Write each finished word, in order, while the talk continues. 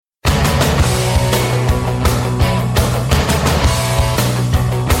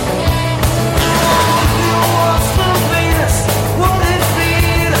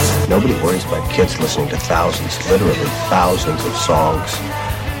really worries my kids listening to thousands, literally thousands of songs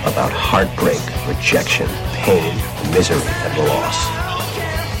about heartbreak, rejection, pain, misery, and loss.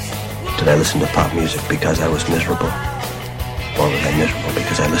 Did I listen to pop music because I was miserable? Or was I miserable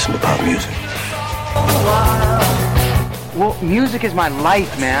because I listened to pop music? Well, music is my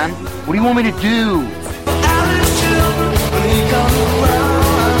life, man. What do you want me to do?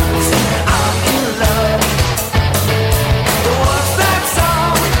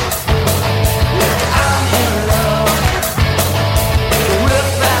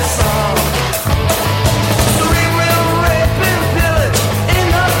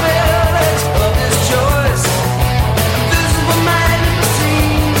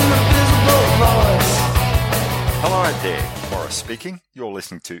 Speaking. You're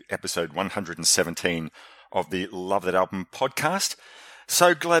listening to episode 117 of the Love That Album podcast.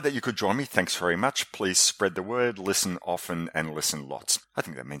 So glad that you could join me. Thanks very much. Please spread the word, listen often, and listen lots. I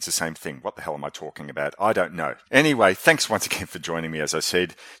think that means the same thing. What the hell am I talking about? I don't know. Anyway, thanks once again for joining me, as I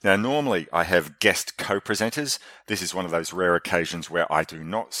said. Now, normally I have guest co-presenters. This is one of those rare occasions where I do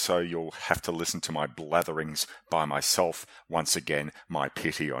not, so you'll have to listen to my blatherings by myself. Once again, my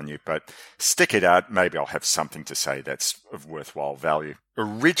pity on you. But stick it out. Maybe I'll have something to say that's of worthwhile value.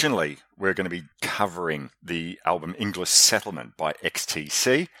 Originally, we're going to be covering the album English Settlement by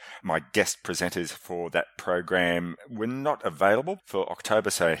XTC. My guest presenters for that program were not available for October,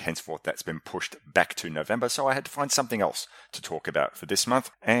 so henceforth that's been pushed back to November. So I had to find something else to talk about for this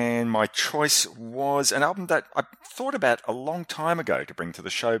month. And my choice was an album that I thought about a long time ago to bring to the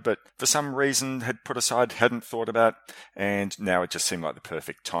show, but for some reason had put aside, hadn't thought about, and now it just seemed like the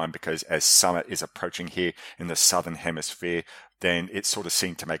perfect time because as summer is approaching here in the Southern Hemisphere, then it sort of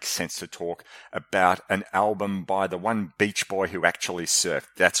seemed to make sense to talk about an album by the one beach boy who actually surfed.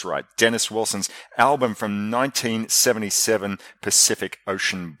 That's right, Dennis Wilson's album from 1977, Pacific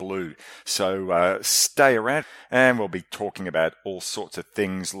Ocean Blue. So stay around and we'll be talking about all sorts of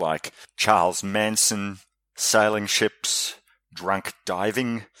things like Charles Manson, sailing ships, drunk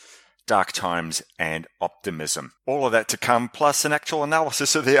diving, dark times and optimism. All of that to come, plus an actual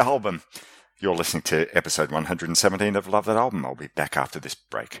analysis of the album. You're listening to episode 117 of Love That Album. I'll be back after this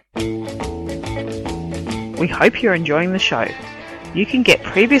break. We hope you're enjoying the show. You can get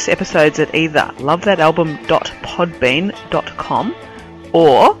previous episodes at either lovethatalbum.podbean.com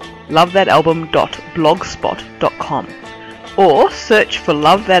or lovethatalbum.blogspot.com or search for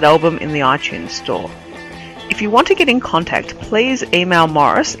Love That Album in the iTunes store. If you want to get in contact, please email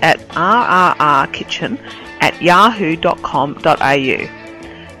Morris at rrrkitchen@yahoo.com.au.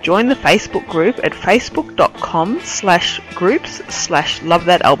 Join the Facebook group at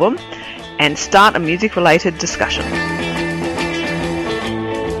facebook.com/groups/lovethatalbum and start a music-related discussion.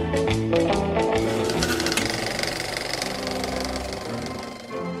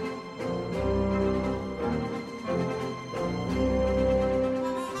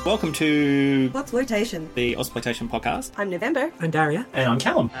 Welcome to Ozploitation, the Ozploitation podcast. I'm November. I'm Daria. And I'm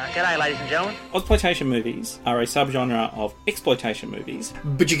Callum. G'day, ladies and gentlemen. Ozploitation movies are a subgenre of exploitation movies,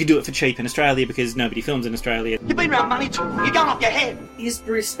 but you can do it for cheap in Australia because nobody films in Australia. You've been around money too. You're going off your head. Is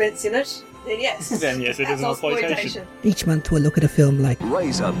Bruce Spence in it? Then yes. Then yes, it is an Ozploitation. Each month we'll look at a film like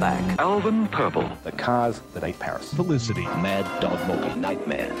Razorback, Alvin Purple, The Cars That Ate Paris, Felicity, Mad Dog Movie,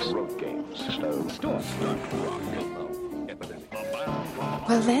 Nightmares, Road Games, Stone,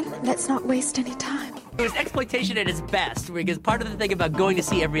 Well then, let's not waste any time. It was exploitation at its best, because part of the thing about going to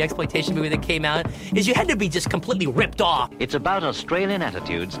see every exploitation movie that came out is you had to be just completely ripped off. It's about Australian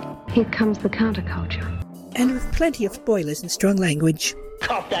attitudes. Here comes the counterculture. and with plenty of spoilers and strong language.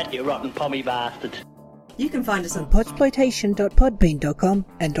 Cop that, you rotten pommy bastard. You can find us on podsploitation.podbean.com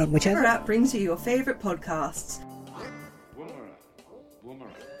and on whichever app brings you your favourite podcasts.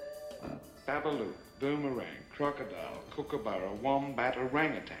 Woomerang, Babaloo, Boomerang, Crocodile, Kookaburra, Wombat,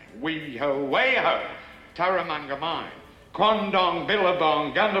 Orangutan, Wee-ho, Way-ho, Taramanga Mine, Quandong,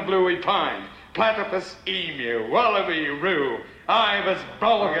 Billabong, Gundabluey Pine, Platypus, Emu, Wallaby, Roo, Ibis,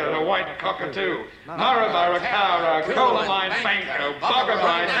 Bulga, the White Cockatoo, Marabara, Cowra, Colamine, Banko,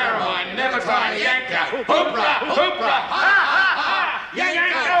 Boggerbrine, Narromine, Nematine, Yanka, Hoopra, Hoopra, ha, ha, ha,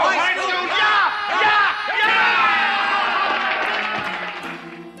 Yanko, Haidu, ya, ya, ya!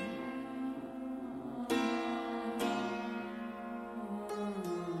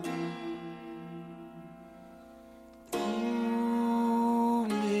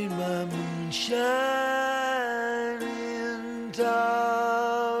 Shine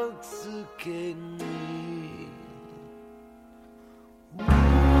intoxicate me. Ooh,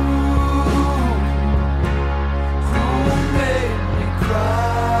 who made me cry?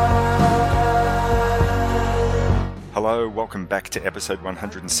 Hello, welcome back to episode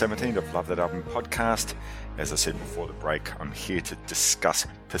 117 of Love That Album podcast. As I said before the break, I'm here to discuss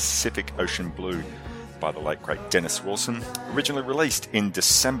Pacific Ocean Blue by the late great Dennis Wilson, originally released in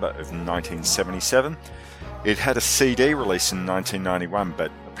December of 1977. It had a CD release in 1991,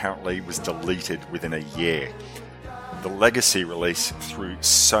 but apparently was deleted within a year. The legacy release through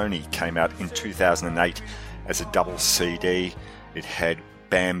Sony came out in 2008 as a double CD. It had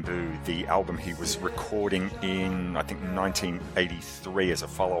Bamboo, the album he was recording in, I think, 1983 as a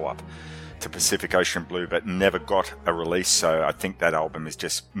follow-up to Pacific Ocean Blue, but never got a release, so I think that album is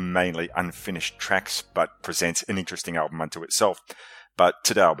just mainly unfinished tracks, but presents an interesting album unto itself. But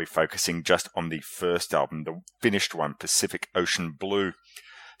today I'll be focusing just on the first album, the finished one, Pacific Ocean Blue.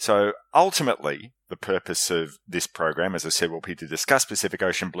 So ultimately, the purpose of this program, as I said, will be to discuss Pacific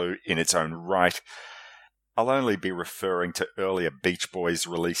Ocean Blue in its own right. I'll only be referring to earlier Beach Boys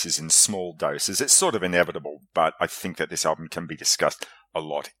releases in small doses. It's sort of inevitable, but I think that this album can be discussed a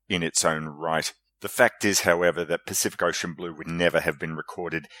lot in its own right. The fact is, however, that Pacific Ocean Blue would never have been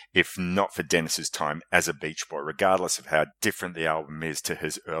recorded if not for Dennis's time as a Beach Boy, regardless of how different the album is to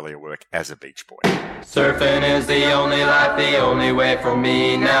his earlier work as a Beach Boy. Surfing is the only life, the only way for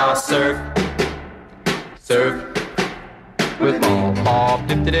me now. Surf, surf. With ball, ball,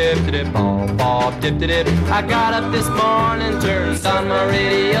 dip, dip, dip, ball, ball, dip, dip. I got up this morning, turned on my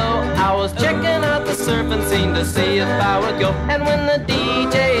radio. I was checking out the surfing scene to see if I would go. And when the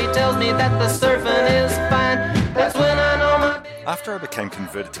DJ tells me that the surfing is fine, that's when I know my... After I became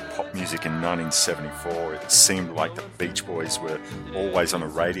converted to pop music in 1974, it seemed like the Beach Boys were always on a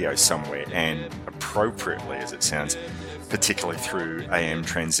radio somewhere, and appropriately as it sounds, particularly through AM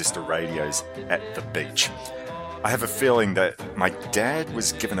transistor radios at the beach. I have a feeling that my dad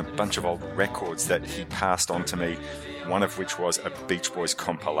was given a bunch of old records that he passed on to me, one of which was a Beach Boys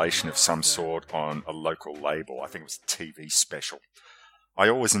compilation of some sort on a local label. I think it was a TV special. I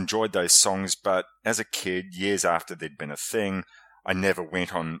always enjoyed those songs, but as a kid, years after they'd been a thing, I never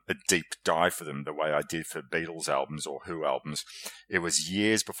went on a deep dive for them the way I did for Beatles albums or Who albums. It was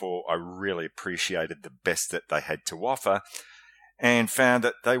years before I really appreciated the best that they had to offer, and found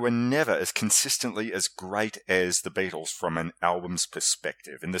that they were never as consistently as great as the Beatles from an album's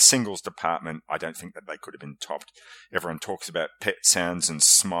perspective. In the singles department, I don't think that they could have been topped. Everyone talks about Pet Sounds and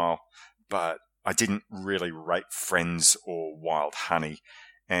Smile, but I didn't really rate Friends or Wild Honey,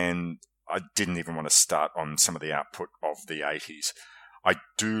 and I didn't even want to start on some of the output of the 80s. I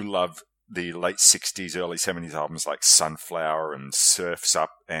do love the late 60s, early 70s albums like Sunflower and Surf's Up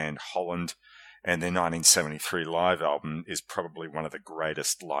and Holland, and their 1973 live album is probably one of the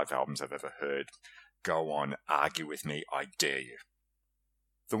greatest live albums I've ever heard. Go on, argue with me, I dare you.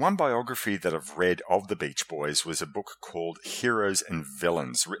 The one biography that I've read of the Beach Boys was a book called Heroes and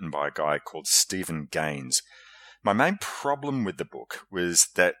Villains, written by a guy called Stephen Gaines. My main problem with the book was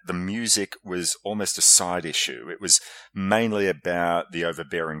that the music was almost a side issue. It was mainly about the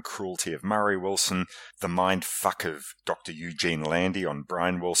overbearing cruelty of Murray Wilson, the mind fuck of Dr. Eugene Landy on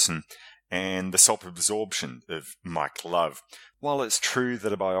Brian Wilson, and the self-absorption of Mike Love. While it's true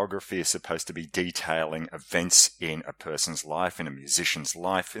that a biography is supposed to be detailing events in a person's life, in a musician's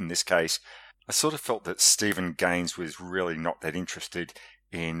life in this case, I sort of felt that Stephen Gaines was really not that interested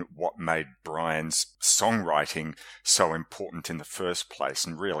in what made Brian's songwriting so important in the first place.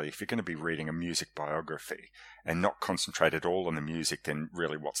 And really, if you're going to be reading a music biography and not concentrate at all on the music, then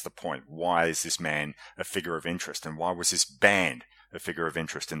really what's the point? Why is this man a figure of interest? And why was this band a figure of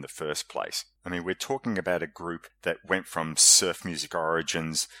interest in the first place? I mean, we're talking about a group that went from surf music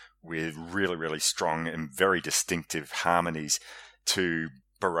origins with really, really strong and very distinctive harmonies to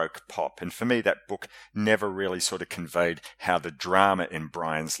Baroque pop. And for me, that book never really sort of conveyed how the drama in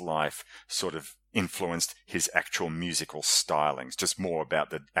Brian's life sort of influenced his actual musical stylings, just more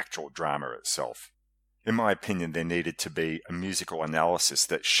about the actual drama itself. In my opinion, there needed to be a musical analysis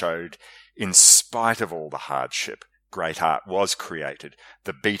that showed, in spite of all the hardship, great art was created.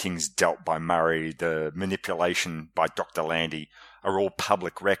 The beatings dealt by Murray, the manipulation by Dr. Landy are all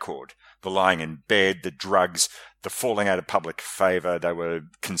public record. The lying in bed, the drugs, the falling out of public favour, they were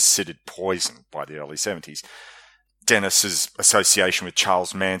considered poison by the early 70s. Dennis's association with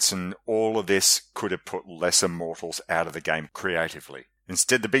Charles Manson, all of this could have put lesser mortals out of the game creatively.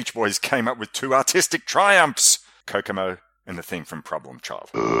 Instead, the Beach Boys came up with two artistic triumphs, Kokomo and the theme from Problem Child.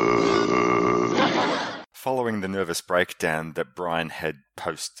 Following the nervous breakdown that Brian had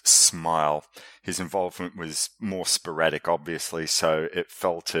post-Smile, his involvement was more sporadic, obviously, so it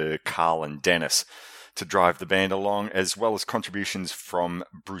fell to Carl and Dennis to drive the band along, as well as contributions from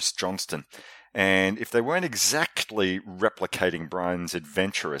Bruce Johnston. And if they weren't exactly replicating Brian's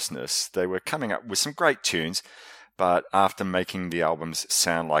adventurousness, they were coming up with some great tunes, but after making the albums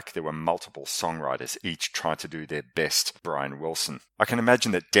sound like there were multiple songwriters, each trying to do their best, Brian Wilson. I can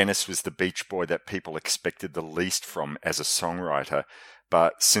imagine that Dennis was the Beach Boy that people expected the least from as a songwriter,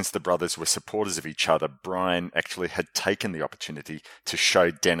 but since the brothers were supporters of each other, Brian actually had taken the opportunity to show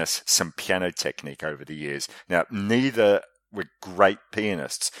Dennis some piano technique over the years. Now, neither were great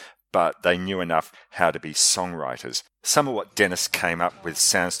pianists, but they knew enough how to be songwriters. Some of what Dennis came up with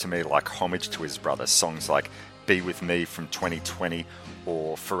sounds to me like homage to his brother, songs like Be With Me from 2020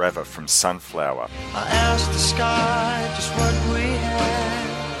 or Forever from Sunflower. I asked the sky just what we had.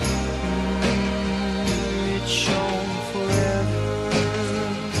 It shone forever.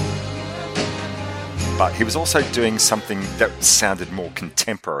 But he was also doing something that sounded more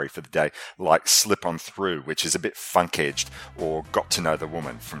contemporary for the day, like Slip On Through, which is a bit funk-edged, or Got to Know the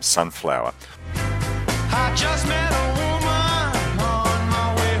Woman from Sunflower. I just met a woman on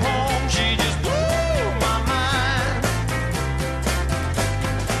my way home. She just blew my mind.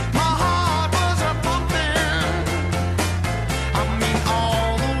 My heart was a pumping. I mean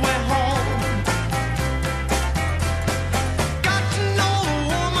all the way home. Got to know the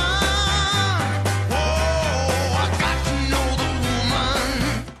woman. Whoa, I got to know the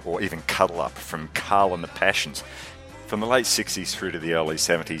woman. Or even Cuddle Up from Carl and the Passions. From the late 60s through to the early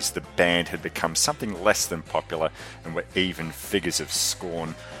 70s, the band had become something less than popular and were even figures of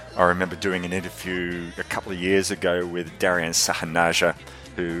scorn. I remember doing an interview a couple of years ago with Darian Sahanaja,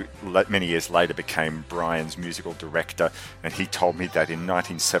 who many years later became Brian's musical director, and he told me that in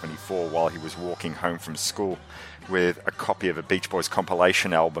 1974, while he was walking home from school with a copy of a Beach Boys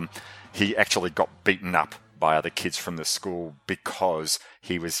compilation album, he actually got beaten up by other kids from the school because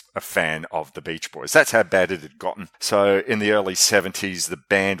he was a fan of the Beach Boys. That's how bad it had gotten. So in the early 70s, the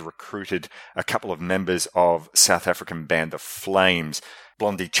band recruited a couple of members of South African band The Flames,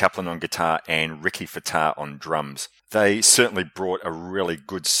 Blondie Chaplin on guitar and Ricky Fatah on drums. They certainly brought a really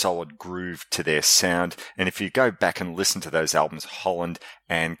good solid groove to their sound, and if you go back and listen to those albums, Holland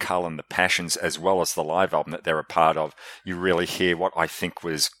and Carl and the Passions, as well as the live album that they're a part of, you really hear what I think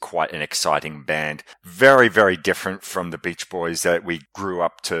was quite an exciting band. Very, very different from the Beach Boys that we grew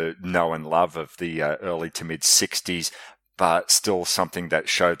up to know and love of the early to mid 60s, but still something that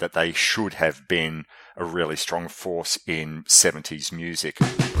showed that they should have been a really strong force in 70s music.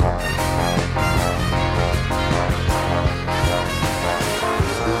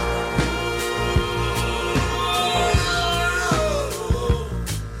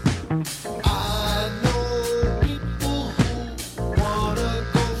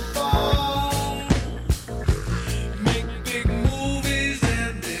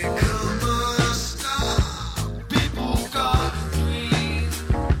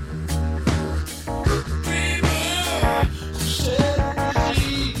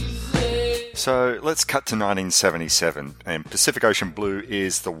 So let's cut to 1977, and Pacific Ocean Blue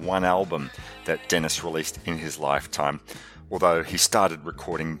is the one album that Dennis released in his lifetime, although he started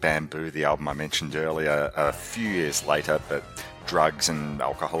recording Bamboo, the album I mentioned earlier, a few years later, but drugs and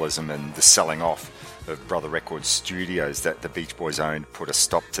alcoholism and the selling off of Brother Records studios that the Beach Boys owned put a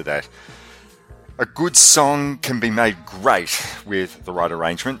stop to that. A good song can be made great with the right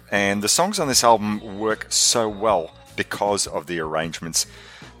arrangement, and the songs on this album work so well because of the arrangements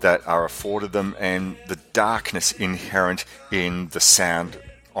that are afforded them and the darkness inherent in the sound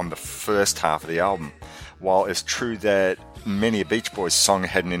on the first half of the album. While it's true that many a Beach Boys song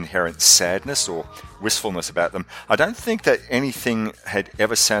had an inherent sadness or wistfulness about them, I don't think that anything had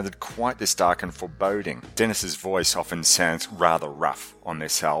ever sounded quite this dark and foreboding. Dennis's voice often sounds rather rough on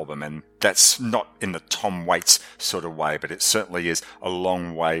this album, and that's not in the Tom Waits sort of way, but it certainly is a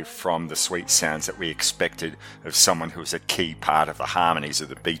long way from the sweet sounds that we expected of someone who was a key part of the harmonies of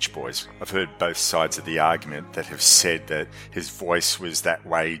the Beach Boys. I've heard both sides of the argument that have said that his voice was that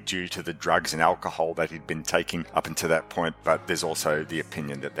way due to the drugs and alcohol that he'd been taking up until that point, but there's also the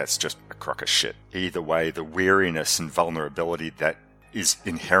opinion that that's just a crock of shit. Either way, the weariness and vulnerability that is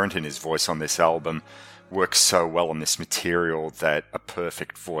inherent in his voice on this album works so well on this material that a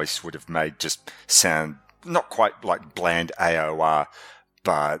perfect voice would have made just sound not quite like bland AOR,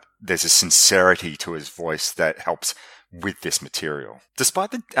 but there's a sincerity to his voice that helps with this material.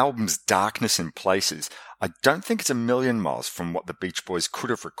 Despite the album's darkness in places, I don't think it's a million miles from what the Beach Boys could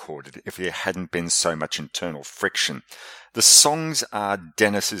have recorded if there hadn't been so much internal friction. The songs are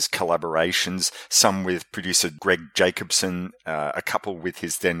Dennis's collaborations, some with producer Greg Jacobson, a couple with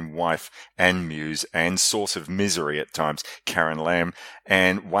his then wife and muse and source of misery at times, Karen Lamb,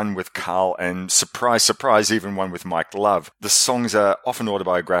 and one with Carl and, surprise, surprise, even one with Mike Love. The songs are often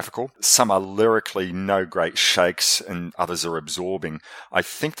autobiographical. Some are lyrically no great shakes and others are absorbing. I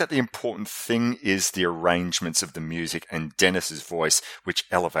think that the important thing is the arrangements of the music and Dennis's voice, which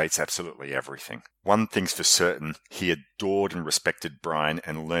elevates absolutely everything. One thing's for certain, he adored and respected Brian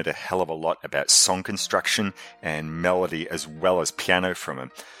and learned a hell of a lot about song construction and melody as well as piano from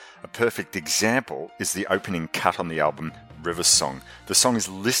him. A perfect example is the opening cut on the album, River Song. The song is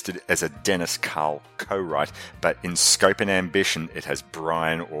listed as a Dennis Carl co-write, but in scope and ambition, it has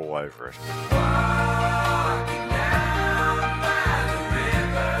Brian all over it.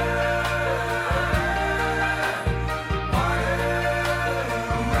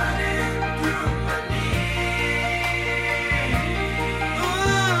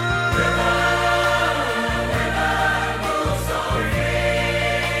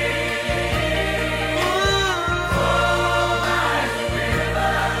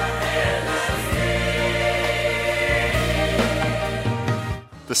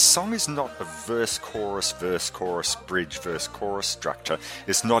 The song is not a verse-chorus, bridge, verse-chorus structure.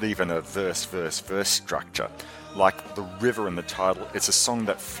 It's not even a verse-verse-verse structure. Like the river in the title, it's a song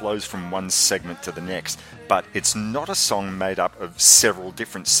that flows from one segment to the next, but it's not a song made up of several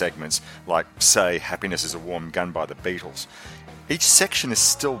different segments, like, say, Happiness is a Warm Gun by the Beatles. Each section is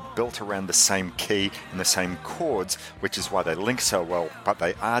still built around the same key and the same chords, which is why they link so well, but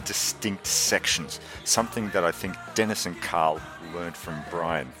they are distinct sections, something that I think Dennis and Carl learned from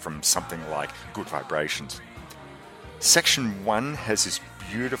Brian, from something like Good Vibrations. Section 1 has this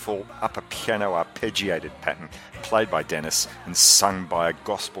beautiful upper piano arpeggiated pattern played by Dennis and sung by a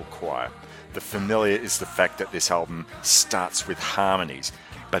gospel choir. The familiar is the fact that this album starts with harmonies,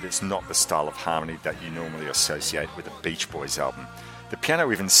 but it's not the style of harmony that you normally associate with a Beach Boys album. The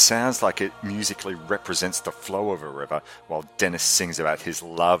piano even sounds like it musically represents the flow of a river, while Dennis sings about his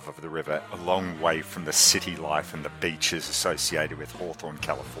love of the river a long way from the city life and the beaches associated with Hawthorne,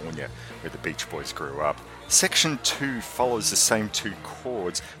 California, where the Beach Boys grew up. Section 2 follows the same two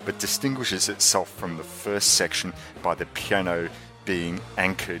chords, but distinguishes itself from the first section by the piano being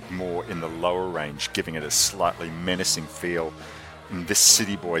anchored more in the lower range, giving it a slightly menacing feel. And this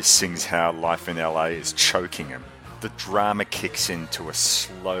city boy sings how life in LA is choking him. The drama kicks into a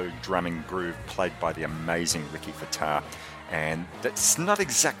slow drumming groove played by the amazing Ricky Fataar, and that's not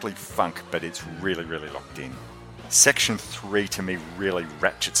exactly funk, but it's really, really locked in. Section 3 to me really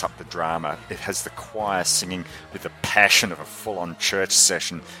ratchets up the drama. It has the choir singing with the passion of a full-on church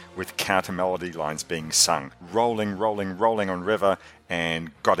session, with counter melody lines being sung. Rolling, rolling, rolling on river,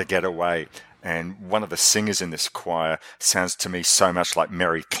 and Gotta Get Away. And one of the singers in this choir sounds to me so much like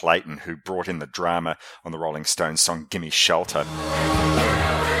Mary Clayton, who brought in the drama on the Rolling Stones song Gimme Shelter.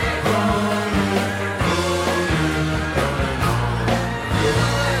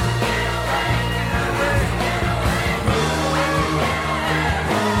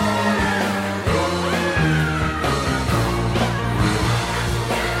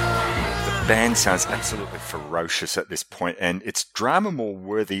 The band sounds absolutely ferocious at this point, and it's drama more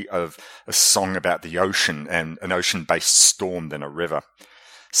worthy of a song about the ocean and an ocean-based storm than a river.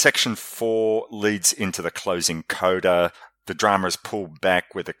 Section 4 leads into the closing coda. The drama is pulled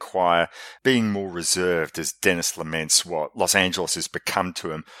back with the choir being more reserved as Dennis laments what Los Angeles has become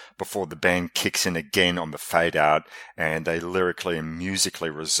to him before the band kicks in again on the fade out, and they lyrically and musically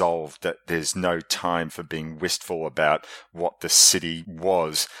resolve that there's no time for being wistful about what the city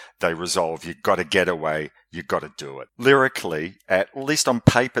was. They resolve, you got to get away, you got to do it. Lyrically, at least on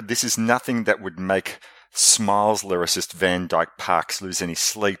paper, this is nothing that would make Smiles lyricist Van Dyke Parks lose any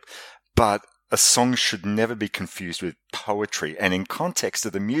sleep, but a song should never be confused with poetry, and in context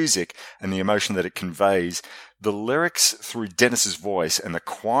of the music and the emotion that it conveys, the lyrics through Dennis's voice and the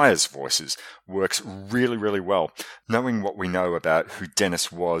choir's voices works really, really well. Knowing what we know about who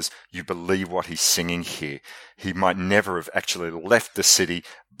Dennis was, you believe what he's singing here. He might never have actually left the city,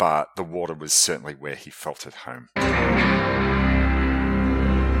 but the water was certainly where he felt at home.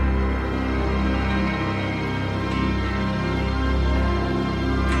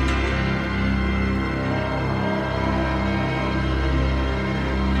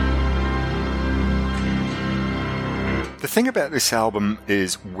 The thing about this album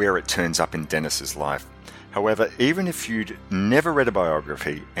is where it turns up in Dennis's life. However, even if you'd never read a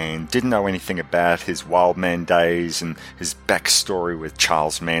biography and didn't know anything about his Wildman days and his backstory with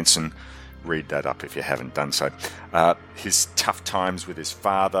Charles Manson, read that up if you haven't done so, his tough times with his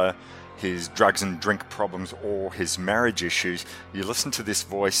father, his drugs and drink problems or his marriage issues, you listen to this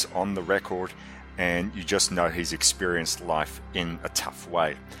voice on the record and you just know he's experienced life in a tough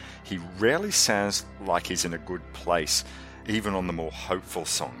way. He rarely sounds like he's in a good place, even on the more hopeful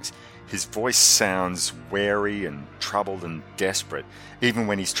songs. His voice sounds wary and troubled and desperate, even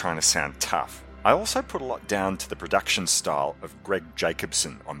when he's trying to sound tough. I also put a lot down to the production style of Greg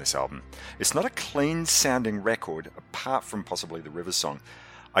Jacobson on this album. It's not a clean sounding record, apart from possibly the River song.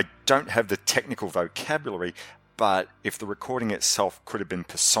 I don't have the technical vocabulary, but if the recording itself could have been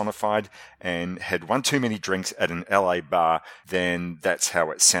personified and had one too many drinks at an LA bar, then that's how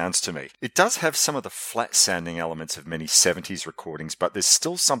it sounds to me. It does have some of the flat sounding elements of many 70s recordings, but there's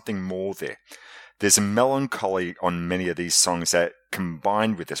still something more there. There's a melancholy on many of these songs that,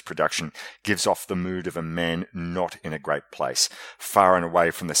 combined with this production, gives off the mood of a man not in a great place, far and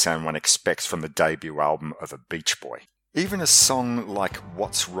away from the sound one expects from the debut album of a Beach Boy. Even a song like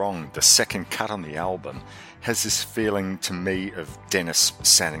What's Wrong, the second cut on the album, has this feeling to me of Dennis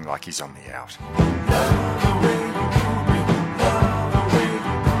sounding like he's on the out.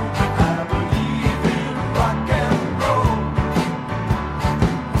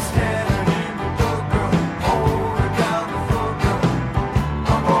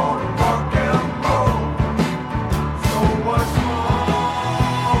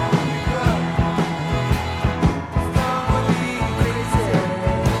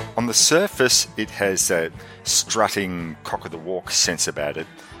 On the surface, it has that strutting cock-of-the-walk sense about it,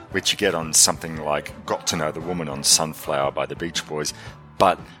 which you get on something like Got to Know the Woman on Sunflower by the Beach Boys,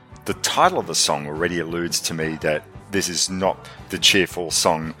 but the title of the song already alludes to me that this is not the cheerful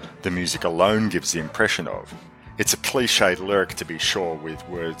song the music alone gives the impression of. It's a cliched lyric, to be sure, with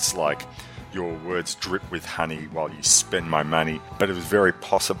words like, "Your words drip with honey while you spend my money," but it was very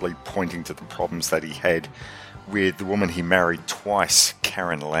possibly pointing to the problems that he had with the woman he married twice,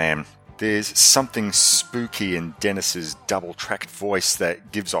 Karen Lamb. There's something spooky in Dennis's double-tracked voice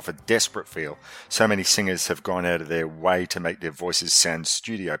that gives off a desperate feel. So many singers have gone out of their way to make their voices sound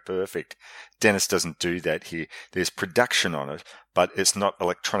studio perfect. Dennis doesn't do that here. There's production on it, but it's not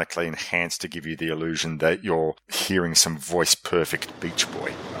electronically enhanced to give you the illusion that you're hearing some voice-perfect Beach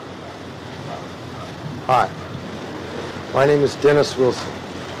Boy. Hi, my name is Dennis Wilson.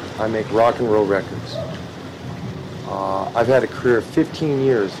 I make rock and roll records. I've had a career of 15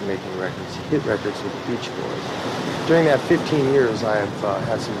 years making records, hit records with the Beach Boys. During that 15 years, I have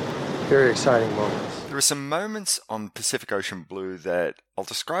had some very exciting moments. There are some moments on Pacific Ocean Blue that I'll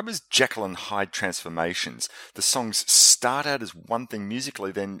describe as Jekyll and Hyde transformations. The songs start out as one thing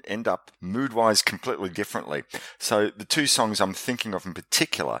musically, then end up mood-wise completely differently. So the two songs I'm thinking of in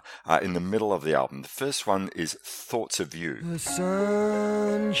particular are in the middle of the album. The first one is Thoughts of You. The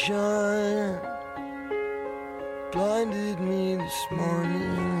sunshine blinded me this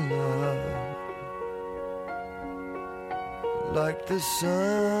morning, love, like the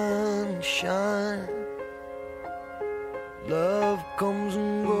sunshine. Love comes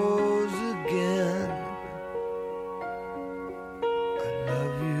and goes again. I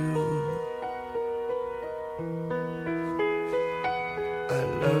love you. I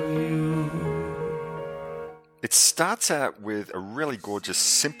love you. It starts out with a really gorgeous,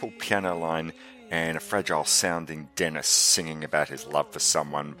 simple piano line and a fragile-sounding Dennis singing about his love for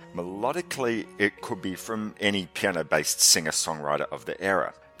someone. Melodically, it could be from any piano-based singer-songwriter of the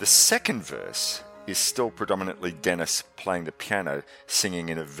era. The second verse is still predominantly Dennis playing the piano, singing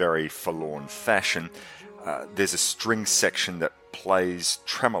in a very forlorn fashion. There's a string section that plays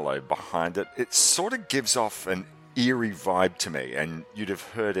tremolo behind it. It sort of gives off an eerie vibe to me, and you'd have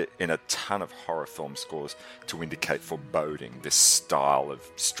heard it in a ton of horror film scores to indicate foreboding, this style of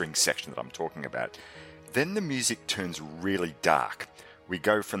string section that I'm talking about. Then the music turns really dark. We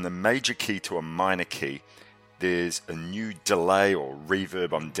go from the major key to a minor key. There's a new delay or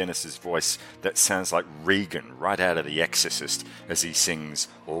reverb on Dennis's voice that sounds like Regan right out of The Exorcist as he sings,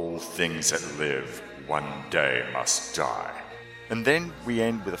 "All things that live one day must die." And then we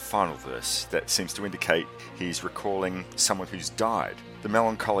end with a final verse that seems to indicate he's recalling someone who's died. The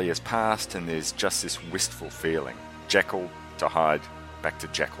melancholy has passed and there's just this wistful feeling. Jekyll to Hyde, back to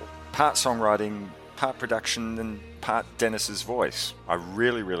Jekyll. Part songwriting, part production, and part Dennis's voice. I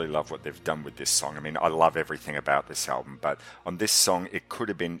really, really love what they've done with this song. I mean, I love everything about this album, but on this song, it could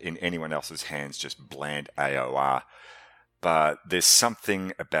have been in anyone else's hands, just bland AOR. But there's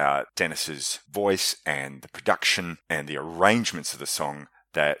something about Dennis's voice and the production and the arrangements of the song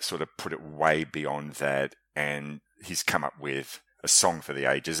that sort of put it way beyond that. And he's come up with a song for the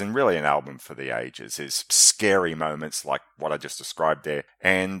ages, and really an album for the ages. There's scary moments like what I just described there.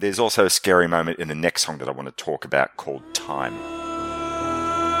 And there's also a scary moment in the next song that I want to talk about called Time.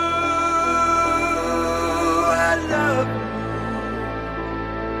 love you.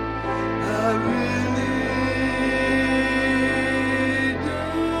 I really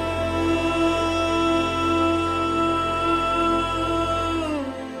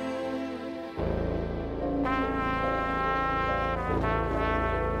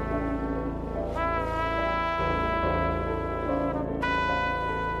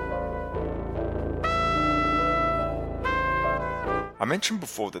I mentioned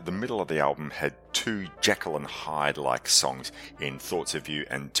before that the middle of the album had two Jekyll and Hyde-like songs in Thoughts of You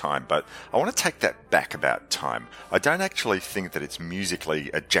and Time, but I want to take that back about Time. I don't actually think that it's musically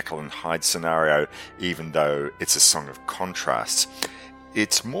a Jekyll and Hyde scenario, even though it's a song of contrasts.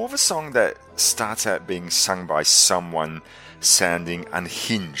 It's more of a song that starts out being sung by someone sounding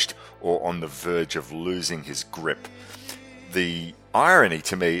unhinged or on the verge of losing his grip. The irony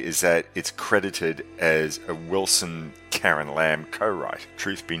to me is that it's credited as a Wilson Karen Lamb co-write.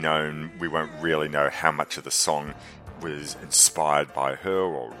 Truth be known, we won't really know how much of the song was inspired by her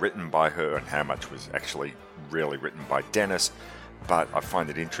or written by her and how much was actually really written by Dennis, but I find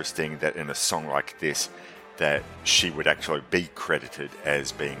it interesting that in a song like this that she would actually be credited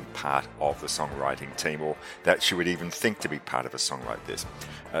as being part of the songwriting team, or that she would even think to be part of a song like this.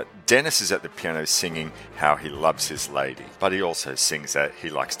 Dennis is at the piano singing how he loves his lady, but he also sings that he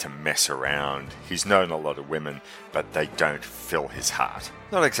likes to mess around. He's known a lot of women, but they don't fill his heart.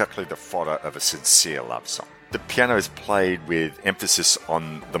 Not exactly the fodder of a sincere love song. The piano is played with emphasis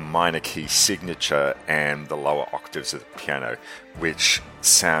on the minor key signature and the lower octaves of the piano, which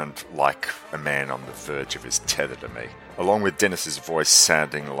sound like a man on the verge of his tether to me. Along with Dennis's voice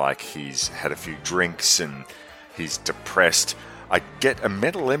sounding like he's had a few drinks and he's depressed, I get a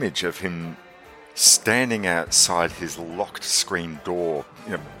mental image of him standing outside his locked screen door,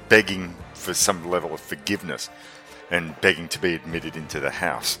 begging for some level of forgiveness and begging to be admitted into the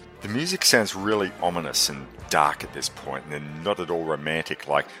house. The music sounds really ominous and dark at this point, and not at all romantic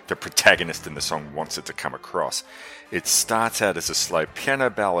like the protagonist in the song wants it to come across. It starts out as a slow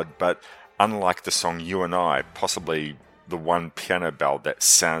piano ballad, but unlike the song You and I, possibly the one piano ballad that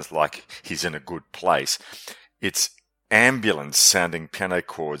sounds like he's in a good place, its ambulance-sounding piano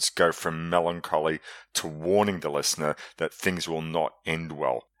chords go from melancholy to warning the listener that things will not end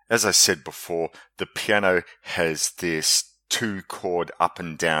well. As I said before, the piano has this two-chord up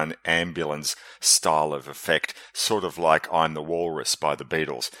and down ambulance style of effect, sort of like I'm the Walrus by the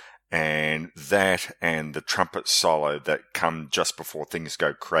Beatles. And that and the trumpet solo that come just before things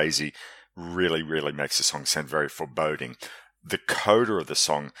go crazy really, really makes the song sound very foreboding. The coda of the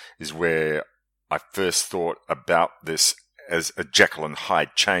song is where I first thought about this as a Jekyll and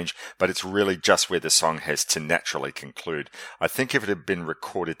Hyde change, but it's really just where the song has to naturally conclude. I think if it had been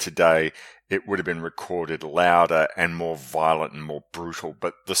recorded today, it would have been recorded louder and more violent and more brutal,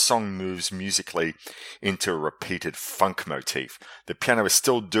 but the song moves musically into a repeated funk motif. The piano is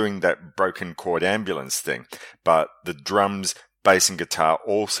still doing that broken chord ambulance thing, but the drums, bass and guitar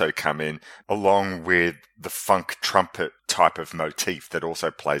also come in along with the funk trumpet type of motif that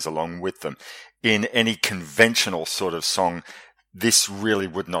also plays along with them. In any conventional sort of song, this really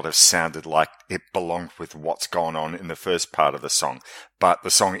would not have sounded like it belonged with what's gone on in the first part of the song. But the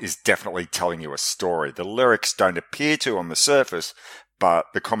song is definitely telling you a story. The lyrics don't appear to on the surface, but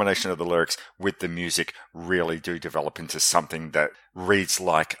the combination of the lyrics with the music really do develop into something that reads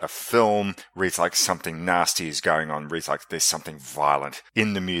like a film, reads like something nasty is going on, reads like there's something violent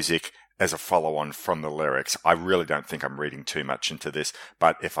in the music as a follow-on from the lyrics. I really don't think I'm reading too much into this,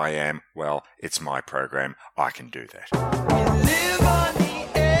 but if I am, well, it's my program. I can do that.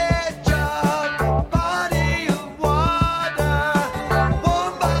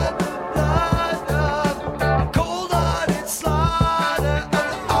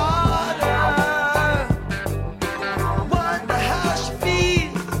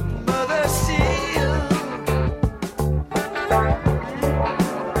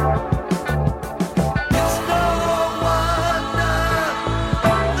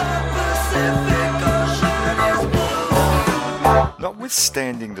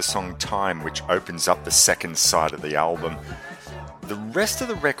 Notwithstanding the song Time, which opens up the second side of the album, the rest of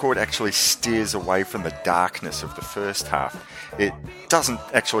the record actually steers away from the darkness of the first half. It doesn't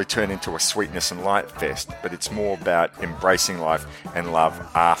actually turn into a sweetness and light fest, but it's more about embracing life and love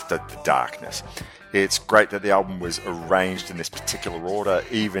after the darkness. It's great that the album was arranged in this particular order,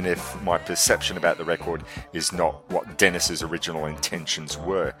 even if my perception about the record is not what Dennis's original intentions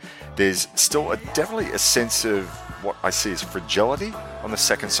were. There's still definitely a sense of what I see as fragility on the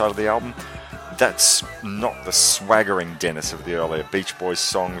second side of the album. That's not the swaggering Dennis of the earlier Beach Boys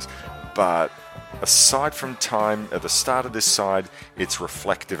songs, but aside from Time, at the start of this side, it's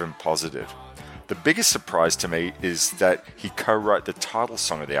reflective and positive. The biggest surprise to me is that he co-wrote the title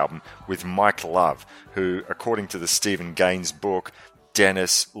song of the album with Mike Love, who, according to the Stephen Gaines book,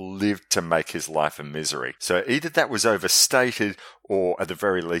 Dennis lived to make his life a misery. So either that was overstated, or at the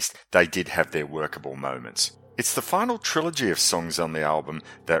very least, they did have their workable moments. It's the final trilogy of songs on the album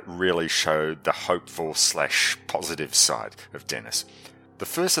that really showed the hopeful/positive side of Dennis. The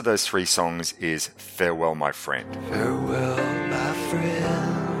first of those 3 songs is Farewell, My Friend. Farewell, my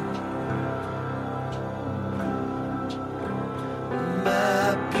friend.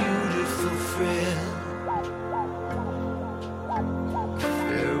 My beautiful friend.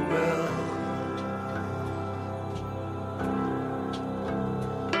 Farewell.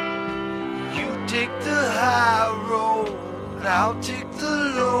 You take the high road, I'll take the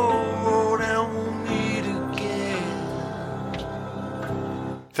low road, and we'll meet again.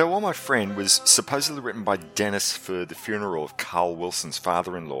 Farewell, My Friend was supposedly written by Dennis for the funeral of Carl Wilson's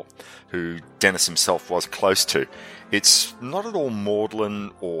father-in-law, who Dennis himself was close to. It's not at all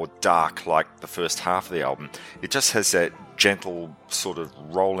maudlin or dark like the first half of the album. It just has that gentle sort of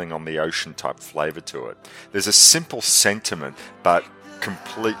rolling on the ocean type flavour to it. There's a simple sentiment, but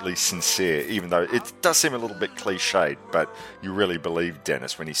completely sincere, even though it does seem a little bit cliched, but you really believe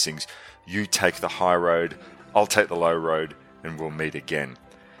Dennis when he sings, "You take the high road, I'll take the low road, and we'll meet again."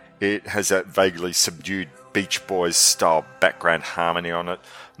 It has that vaguely subdued Beach Boys style background harmony on it,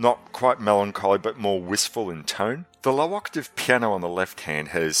 not quite melancholy but more wistful in tone. The low octave piano on the left hand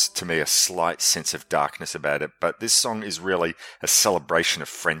has, to me, a slight sense of darkness about it, but this song is really a celebration of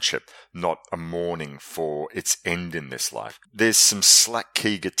friendship, not a mourning for its end in this life. There's some slack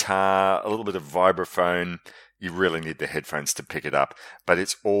key guitar, a little bit of vibraphone. You really need the headphones to pick it up, but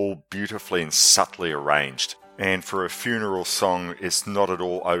it's all beautifully and subtly arranged. And for a funeral song, it's not at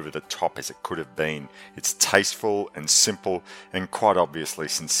all over the top as it could have been. It's tasteful and simple and quite obviously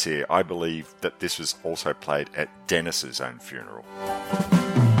sincere. I believe that this was also played at Dennis's own funeral.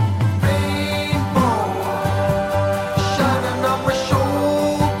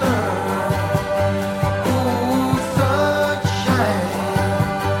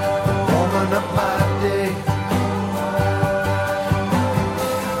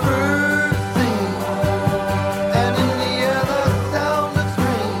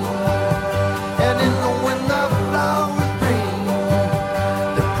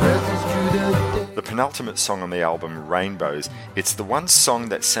 Penultimate song on the album, Rainbows, it's the one song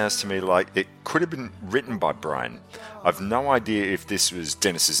that sounds to me like it could have been written by Brian. I've no idea if this was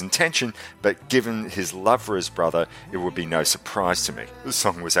Dennis's intention, but given his love for his brother, it would be no surprise to me. The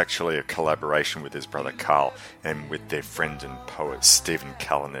song was actually a collaboration with his brother Carl and with their friend and poet Stephen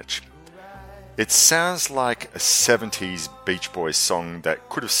Kalinich. It sounds like a 70s Beach Boys song that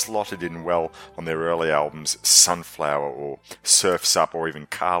could have slotted in well on their early albums Sunflower or Surf's Up or even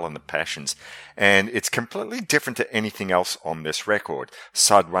Carl and the Passions, and it's completely different to anything else on this record.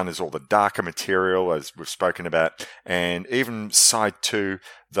 Side 1 is all the darker material, as we've spoken about, and even Side 2,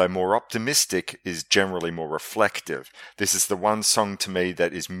 though more optimistic, is generally more reflective. This is the one song to me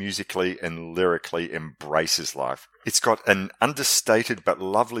that is musically and lyrically embraces life. It's got an understated but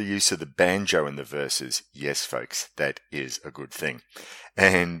lovely use of the banjo in the verses. Yes, folks, that is a good thing.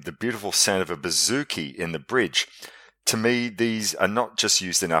 And the beautiful sound of a bouzouki in the bridge. To me, these are not just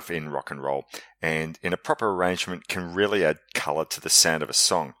used enough in rock and roll, and in a proper arrangement can really add colour to the sound of a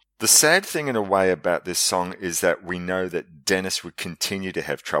song. The sad thing in a way about this song is that we know that Dennis would continue to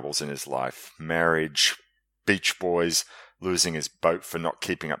have troubles in his life. Marriage, Beach Boys, losing his boat for not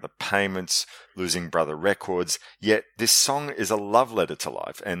keeping up the payments, losing Brother Records, yet this song is a love letter to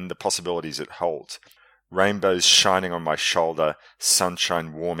life and the possibilities it holds. Rainbows shining on my shoulder,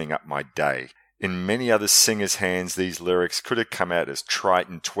 sunshine warming up my day. In many other singers' hands, these lyrics could have come out as trite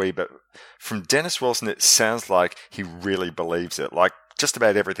and twee, but from Dennis Wilson, it sounds like he really believes it, like just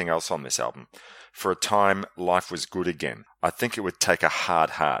about everything else on this album. For a time, life was good again. I think it would take a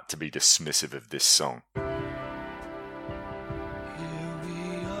hard heart to be dismissive of this song.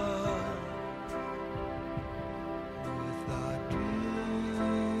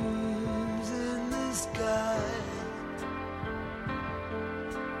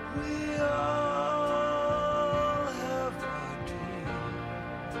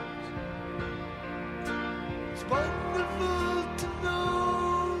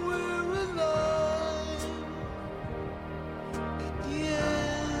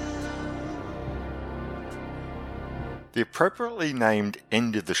 The appropriately named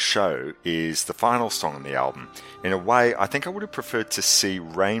End of the Show is the final song on the album. In a way, I think I would have preferred to see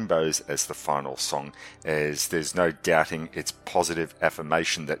Rainbows as the final song, as there's no doubting its positive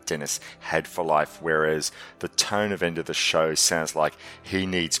affirmation that Dennis had for life, whereas the tone of End of the Show sounds like he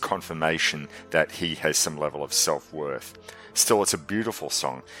needs confirmation that he has some level of self-worth. Still, it's a beautiful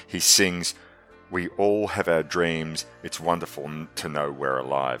song. He sings, "We all have our dreams, it's wonderful to know we're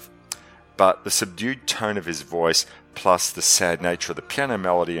alive." But the subdued tone of his voice, plus the sad nature of the piano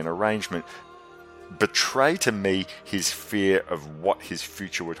melody and arrangement, betray to me his fear of what his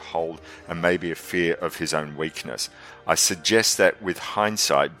future would hold, and maybe a fear of his own weakness. I suggest that with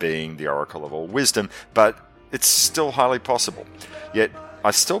hindsight being the oracle of all wisdom, but it's still highly possible. Yet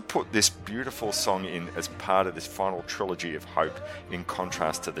I still put this beautiful song in as part of this final trilogy of hope, in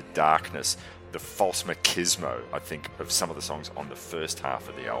contrast to the darkness, the false machismo, I think, of some of the songs on the first half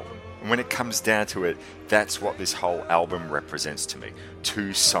of the album. And when it comes down to it, that's what this whole album represents to me.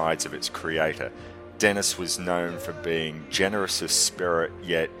 Two sides of its creator. Dennis was known for being generous of spirit,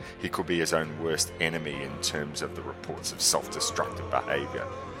 yet he could be his own worst enemy in terms of the reports of self-destructive behaviour.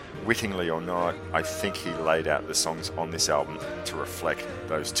 Wittingly or not, I think he laid out the songs on this album to reflect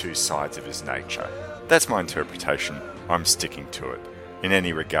those two sides of his nature. That's my interpretation. I'm sticking to it. In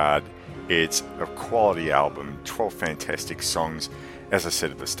any regard, it's a quality album, 12 fantastic songs. As I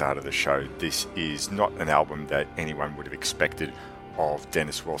said at the start of the show, this is not an album that anyone would have expected of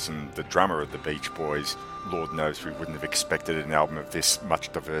Dennis Wilson, the drummer of the Beach Boys. Lord knows we wouldn't have expected an album of this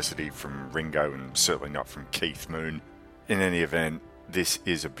much diversity from Ringo, and certainly not from Keith Moon. In any event, this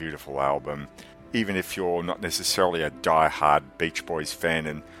is a beautiful album. Even if you're not necessarily a die-hard Beach Boys fan,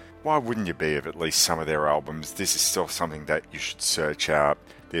 and why wouldn't you be of at least some of their albums, this is still something that you should search out.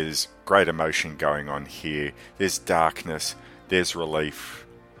 There's great emotion going on here. There's darkness, there's relief,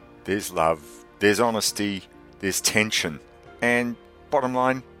 there's love, there's honesty, there's tension, and bottom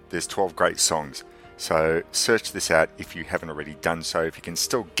line, there's 12 great songs. So search this out if you haven't already done so. If you can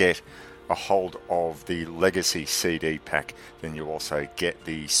still get a hold of the Legacy CD pack, then you'll also get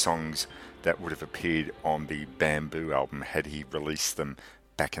the songs that would have appeared on the Bamboo album had he released them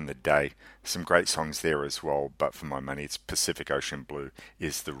back in the day. Some great songs there as well, but for my money, it's Pacific Ocean Blue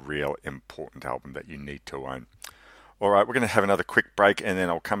is the real important album that you need to own. Alright, we're going to have another quick break, and then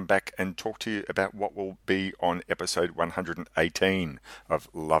I'll come back and talk to you about what will be on episode 118 of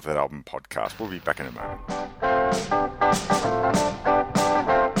Love That Album podcast. We'll be back in a moment.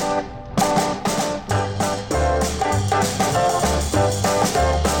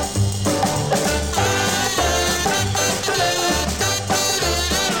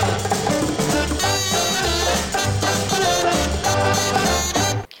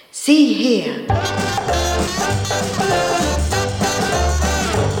 See here.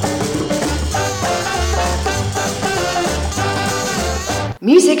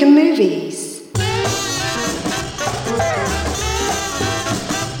 Music and movies.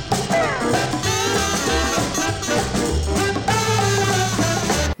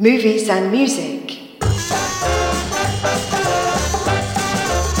 Movies and music.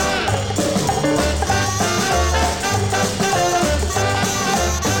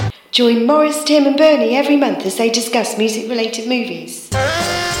 Join Morris, Tim and Bernie every month as they discuss music-related movies.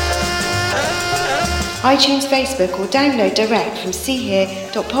 iTunes, Facebook or download direct from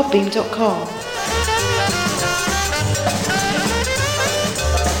seehere.podbean.com.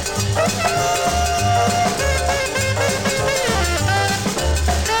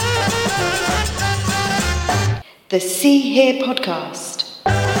 The See Here Podcast.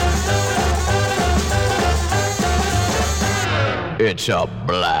 It's a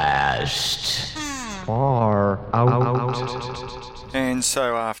blast. Far out. And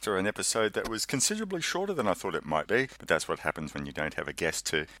so after an episode that was considerably shorter than I thought it might be, but that's what happens when you don't have a guest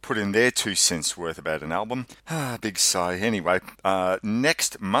to put in their 2 cents worth about an album. Big sigh. Anyway,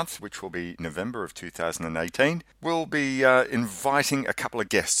 next month, which will be November of 2018, we'll be inviting a couple of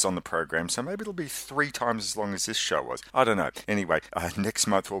guests on the program, so maybe it'll be 3 times as long as this show was. I don't know. Anyway, next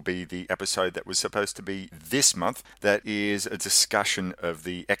month will be the episode that was supposed to be this month. That is a discussion of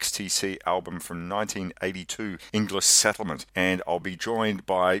the XTC album from 1982, English Settlement, and I'll be joined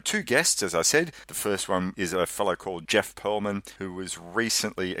by 2 guests, as I said. The first one is a fellow called Jeff Pearlman, who was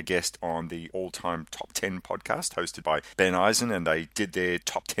recently a guest on the All-Time Top 10 podcast hosted by Ben Eisen, and they did their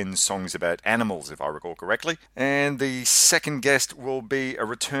top 10 songs about animals, if I recall correctly. And the second guest will be a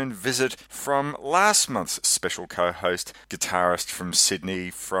return visit from last month's special co-host, guitarist from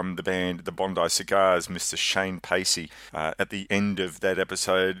Sydney, from the band The Bondi Cigars, Mr. Shane Pacey. At the end of that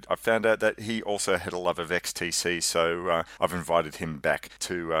episode, I found out that he also had a love of XTC, so I've invited invited him back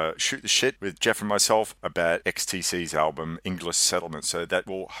to shoot the shit with Jeff and myself about XTC's album English Settlement. So that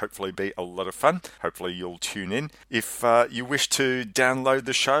will hopefully be a lot of fun. Hopefully you'll tune in. If you wish to download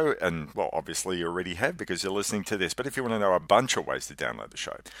the show, and well, obviously you already have because you're listening to this, but if you want to know a bunch of ways to download the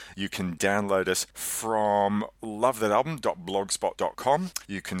show, you can download us from lovethatalbum.blogspot.com.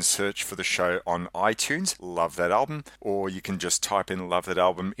 You can search for the show on iTunes, Love That Album, or you can just type in Love That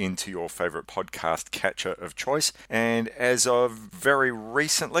Album into your favorite podcast catcher of choice. And as of very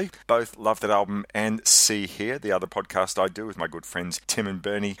recently, both Love That Album and See Here, the other podcast I do with my good friends Tim and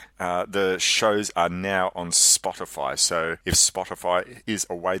Bernie, the shows are now on Spotify. So if Spotify is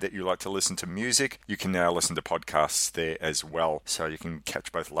a way that you like to listen to music, you can now listen to podcasts there as well. So you can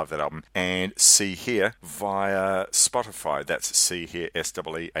catch both Love That Album and See Here via Spotify. That's See Here,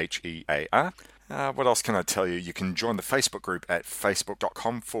 SEEHEAR. What else can I tell you? You can join the Facebook group at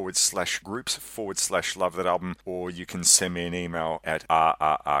facebook.com/groups/Love That Album, or you can send me an email at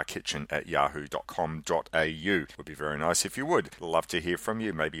rrrkitchen@yahoo.com.au. It would be very nice if you would. Love to hear from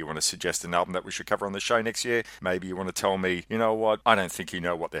you. Maybe you want to suggest an album that we should cover on the show next year. Maybe you want to tell me, you know what, I don't think you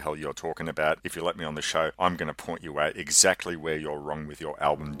know what the hell you're talking about. If you let me on the show, I'm going to point you out exactly where you're wrong with your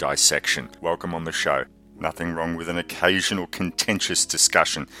album dissection. Welcome on the show. Nothing wrong with an occasional contentious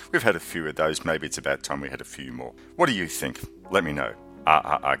discussion. We've had a few of those. Maybe it's about time we had a few more. What do you think? Let me know.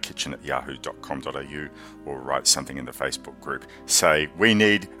 rrrkitchen@yahoo.com.au, or write something in the Facebook group. Say, we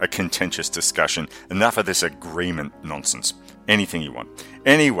need a contentious discussion. Enough of this agreement nonsense. Anything you want.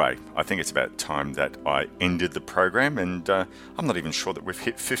 Anyway, I think it's about time that I ended the program, and I'm not even sure that we've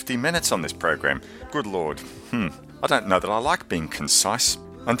hit 50 minutes on this program. Good Lord. I don't know that I like being concise.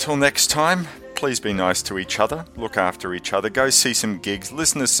 Until next time, please be nice to each other, look after each other, go see some gigs,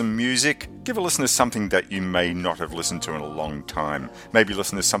 listen to some music, give a listen to something that you may not have listened to in a long time. Maybe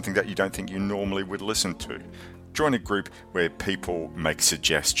listen to something that you don't think you normally would listen to. Join a group where people make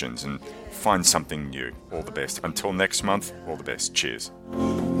suggestions and find something new. All the best. Until next month, all the best. Cheers.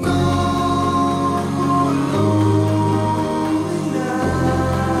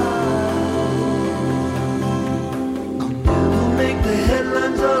 Make the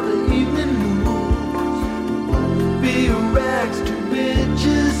headlines of the evening news. Be a rags to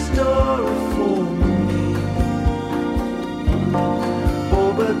riches story for me.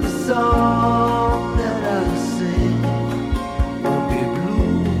 Oh, but the song that I sing will be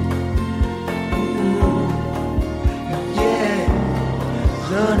blue. Ooh, yeah,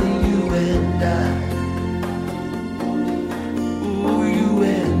 honey, you and I. Ooh, you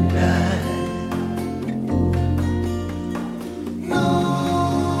and I.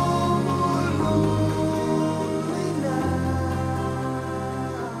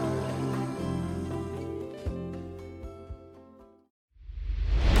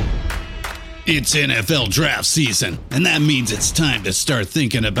 It's NFL draft season, and that means it's time to start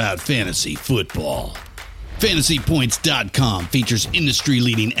thinking about fantasy football. FantasyPoints.com features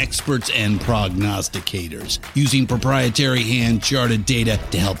industry-leading experts and prognosticators using proprietary hand-charted data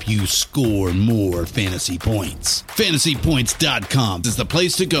to help you score more fantasy points. FantasyPoints.com is the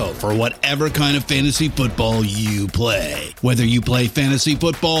place to go for whatever kind of fantasy football you play. Whether you play fantasy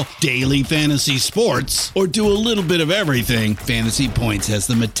football, daily fantasy sports, or do a little bit of everything, Fantasy Points has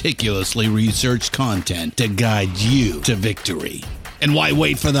the meticulously researched content to guide you to victory. And why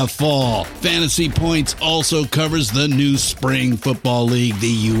wait for the fall? Fantasy Points also covers the new spring football league,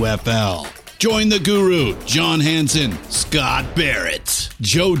 the UFL. Join the guru, John Hansen, Scott Barrett,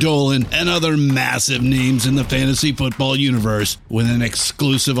 Joe Dolan, and other massive names in the fantasy football universe with an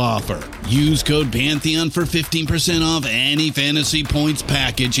exclusive offer. Use code Pantheon for 15% off any Fantasy Points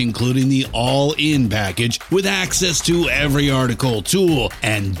package, including the all-in package, with access to every article, tool,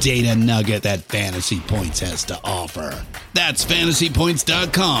 and data nugget that Fantasy Points has to offer. That's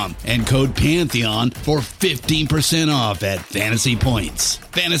FantasyPoints.com and code Pantheon for 15% off at Fantasy Points.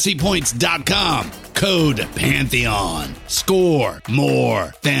 FantasyPoints.com, code Pantheon. Score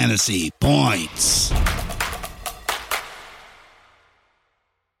more fantasy points.